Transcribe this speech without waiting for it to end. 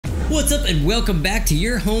What's up and welcome back to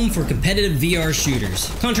your home for competitive VR shooters.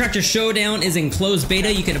 Contractors Showdown is in closed beta.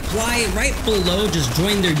 You can apply right below. Just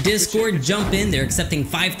join their Discord, jump in. They're accepting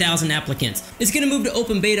 5,000 applicants. It's going to move to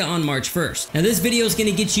open beta on March 1st. Now this video is going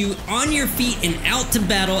to get you on your feet and out to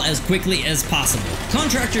battle as quickly as possible.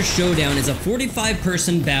 Contractors Showdown is a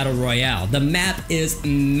 45-person battle royale. The map is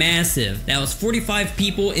massive. Now it's 45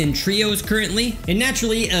 people in trios currently. And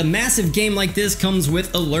naturally, a massive game like this comes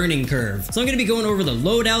with a learning curve. So I'm going to be going over the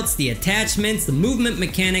loadouts, the attachments, the movement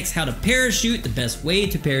mechanics, how to parachute, the best way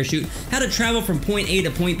to parachute, how to travel from point A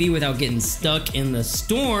to point B without getting stuck in the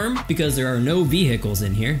storm because there are no vehicles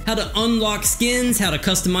in here, how to unlock skins, how to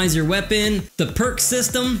customize your weapon, the perk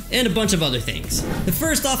system, and a bunch of other things. But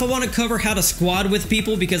first off, I want to cover how to squad with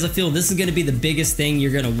people because I feel this is going to be the biggest thing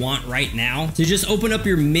you're going to want right now. So just open up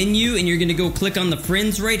your menu and you're going to go click on the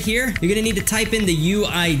friends right here. You're going to need to type in the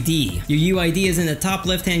UID. Your UID is in the top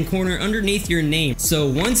left-hand corner underneath your name. So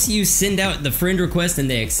once you send out the friend request and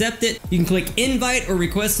they accept it, you can click invite or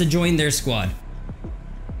request to join their squad.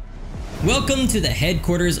 Welcome to the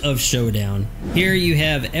headquarters of Showdown. Here you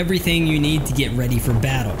have everything you need to get ready for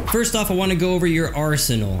battle. First off, I want to go over your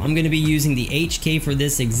arsenal. I'm going to be using the HK for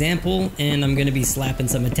this example, and I'm going to be slapping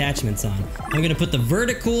some attachments on. I'm going to put the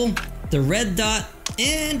vertical, the red dot,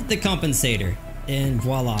 and the compensator. And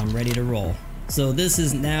voila, I'm ready to roll. So this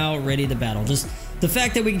is now ready to battle. Just the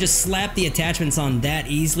fact that we can just slap the attachments on that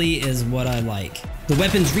easily is what I like. The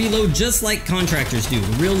weapons reload just like contractors do,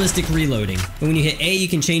 realistic reloading. And when you hit A, you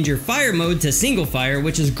can change your fire mode to single fire,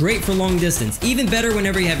 which is great for long distance, even better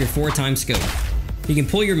whenever you have your 4x scope. You can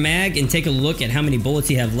pull your mag and take a look at how many bullets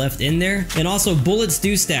you have left in there. And also bullets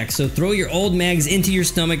do stack, so throw your old mags into your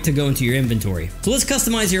stomach to go into your inventory. So let's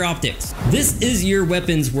customize your optics. This is your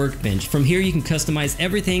weapons workbench. From here you can customize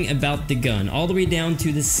everything about the gun, all the way down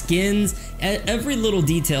to the skins, every little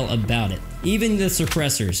detail about it. Even the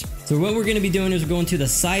suppressors. So what we're going to be doing is we're going to the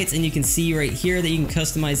sights, and you can see right here that you can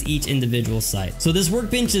customize each individual sight. So this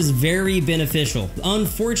workbench is very beneficial.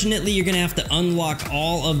 Unfortunately, you're going to have to unlock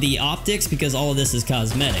all of the optics because all of this is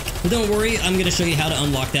cosmetic. But don't worry, I'm going to show you how to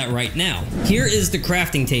unlock that right now. Here is the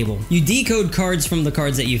crafting table. You decode cards from the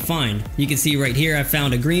cards that you find. You can see right here I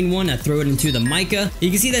found a green one. I throw it into the Mica. You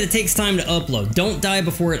can see that it takes time to upload. Don't die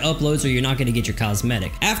before it uploads or you're not going to get your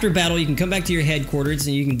cosmetic. After battle, you can come back to your headquarters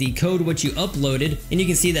and you can decode what you uploaded, and you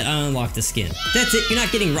can see that I unlocked the skin. That's it. You're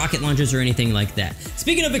not getting rocket launchers or anything like that.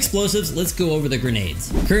 Speaking of explosives, let's go over the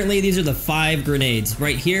grenades. Currently, these are the 5 grenades.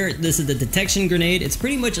 Right here, this is the detection grenade. It's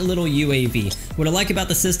pretty much a little UAV. What I like about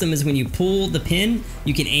the system is when you pull the pin,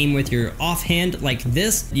 you can aim with your offhand like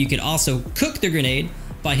this. You can also cook the grenade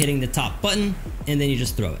by hitting the top button, and then you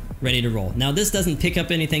just throw it. Ready to roll. Now this doesn't pick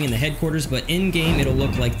up anything in the headquarters, but in game it'll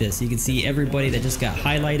look like this. You can see everybody that just got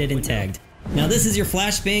highlighted and tagged. Now this is your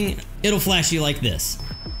flashbang. It'll flash you like this.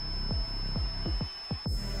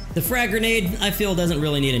 The frag grenade, I feel, doesn't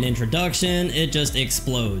really need an introduction. It just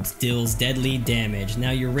explodes, deals deadly damage. Now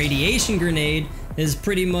your radiation grenade is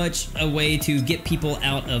pretty much a way to get people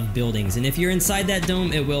out of buildings, and if you're inside that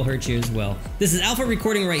dome, it will hurt you as well. This is alpha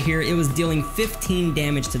recording right here. It was dealing 15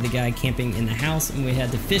 damage to the guy camping in the house, and we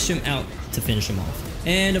had to fish him out to finish him off.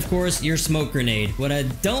 And of course, your smoke grenade. What I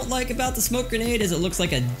don't like about the smoke grenade is it looks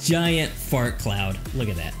like a giant fart cloud. Look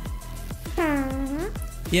at that.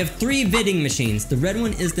 You have 3 vending machines. The red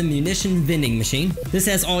one is the munition vending machine. This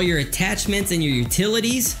has all your attachments and your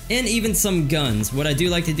utilities, and even some guns. What I do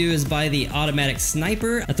like to do is buy the automatic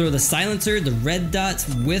sniper. I throw the silencer, the red dots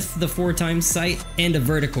with the 4x sight, and a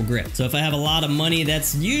vertical grip. So if I have a lot of money,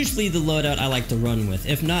 that's usually the loadout I like to run with.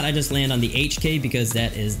 If not, I just land on the HK because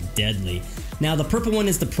that is deadly. Now the purple one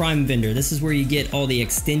is the prime vendor. This is where you get all the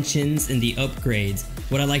extensions and the upgrades.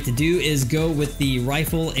 What I like to do is go with the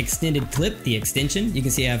rifle extended clip, the extension. You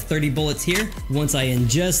can see I have 30 bullets here. Once I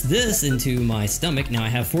ingest this into my stomach, now I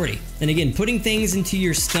have 40. And again, putting things into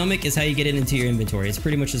your stomach is how you get it into your inventory. It's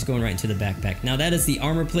pretty much just going right into the backpack. Now that is the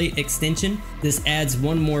armor plate extension. This adds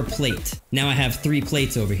 1 more plate. Now I have 3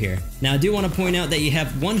 plates over here. Now I do want to point out that you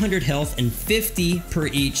have 100 health and 50 per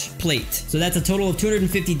each plate. So that's a total of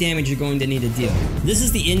 250 damage you're going to need to deal. This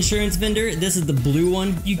is the insurance vendor. This is the blue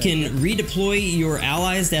one. You can redeploy your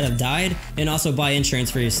allies that have died and also buy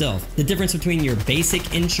insurance for yourself. The difference between your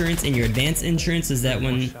basic insurance and your advanced insurance is that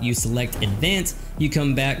when you select advanced, you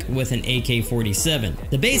come back with an AK-47.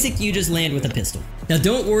 The basic, you just land with a pistol. Now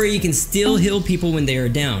don't worry, you can still heal people when they are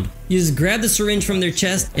downed. You just grab the syringe from their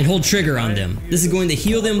chest and hold trigger on them. This is going to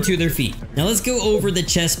heal them to their feet. Now let's go over the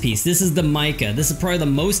chest piece. This is the Mica. This is probably the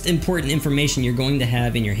most important information you're going to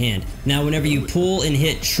have in your hand. Now whenever you pull and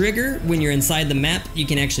hit trigger when you're inside the map, you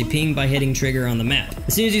can actually ping by hitting trigger on the map.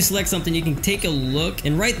 As soon as you select something, you can take a look,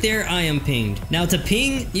 and right there I am pinged. Now to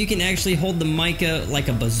ping, you can actually hold the Mica like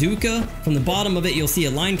a bazooka. From the bottom of it, you'll see a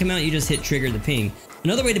line come out. You just hit trigger to ping.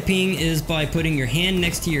 Another way to ping is by putting your hand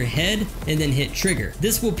next to your head and then hit trigger.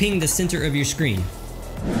 This will ping the center of your screen.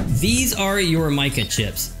 These are your Mica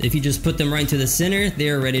chips. If you just put them right into the center, they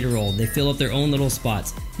are ready to roll. They fill up their own little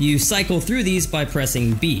spots. You cycle through these by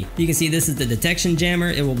pressing B. You can see this is the detection jammer.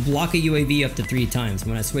 It will block a UAV up to 3 times.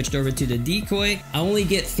 When I switched over to the decoy, I only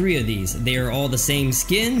get 3 of these. They are all the same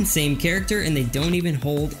skin, same character, and they don't even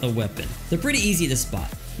hold a weapon. They're pretty easy to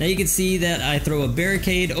spot. Now you can see that I throw a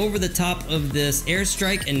barricade over the top of this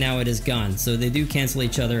airstrike and now it is gone. So they do cancel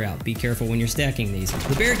each other out. Be careful when you're stacking these.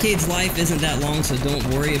 The barricade's life isn't that long, so don't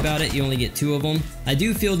worry about it. You only get 2 of them. I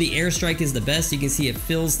do feel the airstrike is the best. You can see it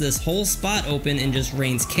fills this whole spot open and just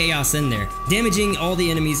rains chaos in there, damaging all the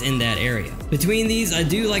enemies in that area. Between these, I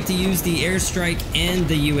do like to use the airstrike and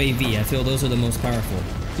the UAV. I feel those are the most powerful.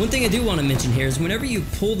 One thing I do want to mention here is whenever you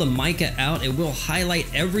pull the Mica out, it will highlight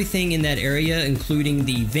everything in that area, including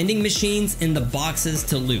the vending machines and the boxes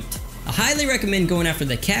to loot. I highly recommend going after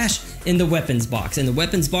the cash in the weapons box. In the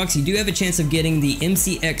weapons box, you do have a chance of getting the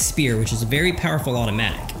MCX spear, which is a very powerful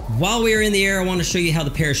automatic. While we are in the air, I want to show you how the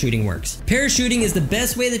parachuting works. Parachuting is the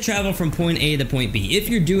best way to travel from point A to point B, if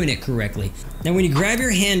you're doing it correctly. Now when you grab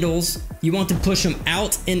your handles, you want to push them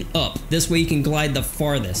out and up. This way you can glide the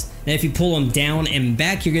farthest. Now if you pull them down and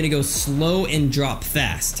back, you're going to go slow and drop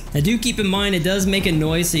fast. Now do keep in mind it does make a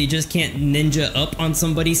noise, so you just can't ninja up on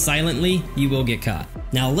somebody silently. You will get caught.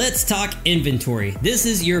 Now let's talk inventory. This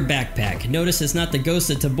is your backpack. Notice it's not the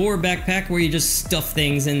Ghost of Tabor backpack where you just stuff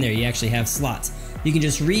things in there. You actually have slots. You can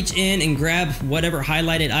just reach in and grab whatever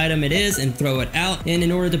highlighted item it is and throw it out. And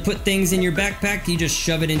in order to put things in your backpack, you just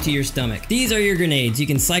shove it into your stomach. These are your grenades. You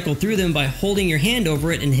can cycle through them by holding your hand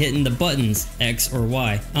over it and hitting the buttons, X or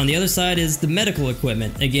Y. On the other side is the medical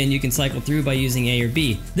equipment. Again, you can cycle through by using A or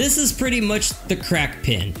B. This is pretty much the crack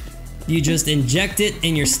pin. You just inject it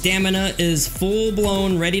and your stamina is full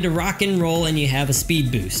blown, ready to rock and roll, and you have a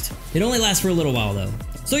speed boost. It only lasts for a little while though.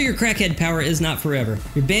 So your crackhead power is not forever.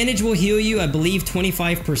 Your bandage will heal you, I believe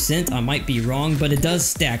 25%, I might be wrong, but it does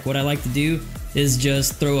stack. What I like to do is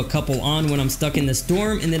just throw a couple on when I'm stuck in the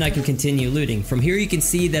storm, and then I can continue looting. From here you can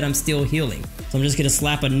see that I'm still healing. So I'm just gonna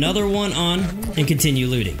slap another one on and continue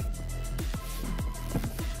looting.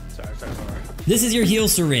 This is your heal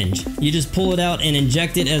syringe. You just pull it out and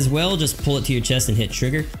inject it as well. Just pull it to your chest and hit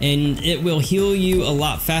trigger, and it will heal you a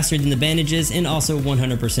lot faster than the bandages, and also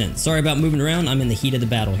 100%. Sorry about moving around, I'm in the heat of the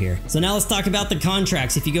battle here. So now let's talk about the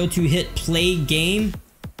contracts. If you go to hit play game,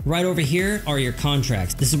 right over here are your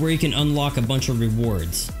contracts. This is where you can unlock a bunch of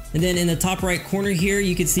rewards. And then in the top right corner here,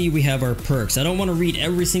 you can see we have our perks. I don't want to read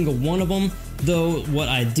every single one of them, though what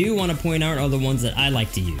I do want to point out are the ones that I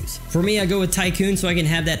like to use. For me, I go with Tycoon so I can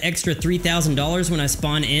have that extra $3,000 when I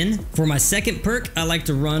spawn in. For my second perk, I like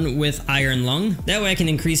to run with Iron Lung. That way I can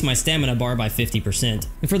increase my stamina bar by 50%.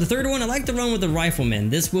 And for the third one, I like to run with the Rifleman.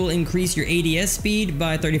 This will increase your ADS speed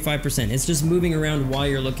by 35%. It's just moving around while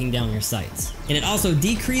you're looking down your sights. And it also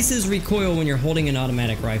decreases recoil when you're holding an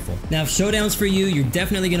automatic rifle. Now, if Showdown's for you, you're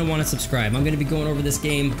definitely going to want to subscribe. I'm going to be going over this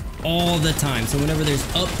game all the time. So whenever there's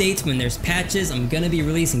updates, when there's patches, I'm going to be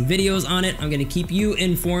releasing videos on it. I'm going to keep you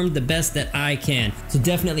informed the best that I can. So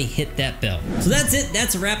definitely hit that bell. So that's it.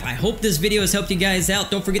 That's a wrap. I hope this video has helped you guys out.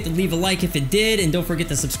 Don't forget to leave a like if it did, and don't forget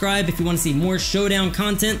to subscribe if you want to see more Showdown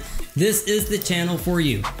content. This is the channel for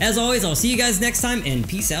you. As always, I'll see you guys next time, and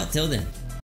peace out till then.